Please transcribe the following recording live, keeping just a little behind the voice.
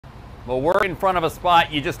Well, we're in front of a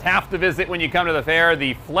spot you just have to visit when you come to the fair,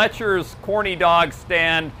 the Fletcher's Corny Dog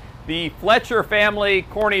stand. The Fletcher family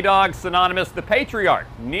corny dog synonymous, the patriarch,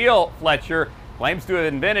 Neil Fletcher, claims to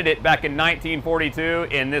have invented it back in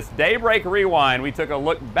 1942. In this Daybreak Rewind, we took a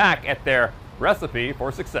look back at their recipe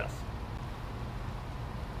for success.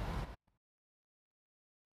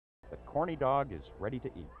 The Corny Dog is ready to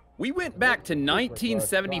eat. We went back to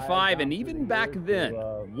 1975, and even back then,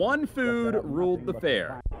 one food ruled the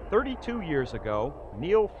fair. 32 years ago,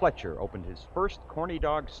 Neil Fletcher opened his first Corny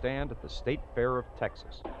Dog stand at the State Fair of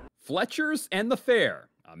Texas. Fletcher's and the fair,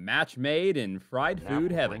 a match made in fried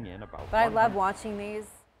food heaven. But I love watching these.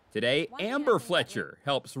 Today, Amber Fletcher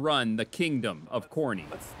helps run the kingdom of Corny.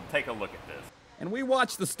 Let's take a look at this. And we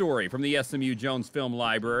watched the story from the SMU Jones Film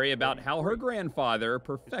Library about how her grandfather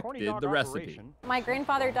perfected the recipe. My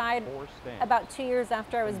grandfather died about 2 years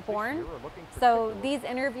after I was born, so these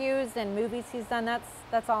interviews and movies he's done,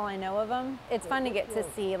 that's all I know of him. It's fun to get to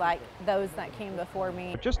see like those that came before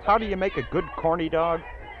me. Just how do you make a good Corny Dog?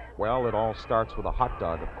 Well, it all starts with a hot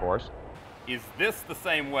dog, of course. Is this the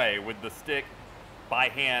same way with the stick, by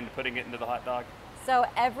hand, putting it into the hot dog? So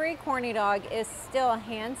every Corny Dog is still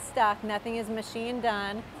hand stuck, nothing is machine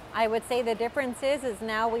done. I would say the difference is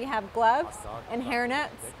now we have gloves and hairnets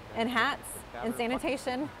and hats and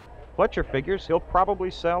sanitation. Fletcher figures he'll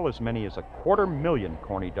probably sell as many as 250,000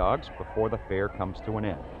 Corny Dogs before the fair comes to an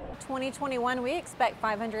end. 2021 we expect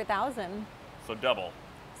 500,000. So double.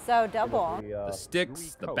 So double. The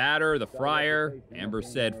sticks, the batter, the fryer. Amber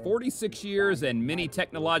said 46 years and many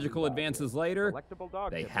technological advances later,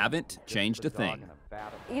 they haven't changed a thing.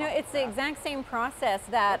 You know, it's the exact same process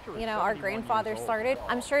that, our grandfather started.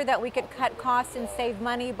 I'm sure that we could cut costs and save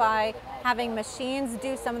money by having machines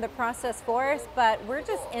do some of the process for us, but we're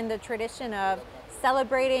just in the tradition of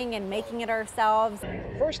celebrating and making it ourselves.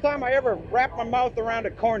 First time I ever wrapped my mouth around a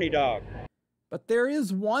Corny Dog. But there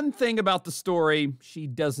is one thing about the story she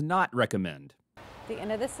does not recommend. The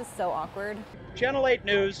end of this is so awkward. Channel 8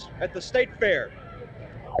 News at the State Fair.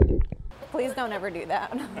 Please don't ever do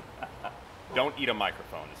that. Don't eat a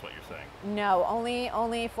microphone is what you're saying. No,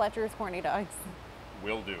 only Fletcher's Corny Dogs.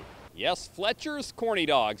 Will do. Yes, Fletcher's Corny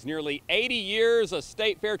Dogs, nearly 80 years, a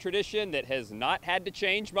state fair tradition that has not had to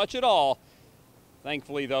change much at all.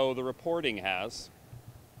 Thankfully, though, the reporting has.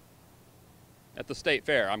 At the State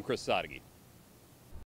Fair, I'm Chris Sadeghi.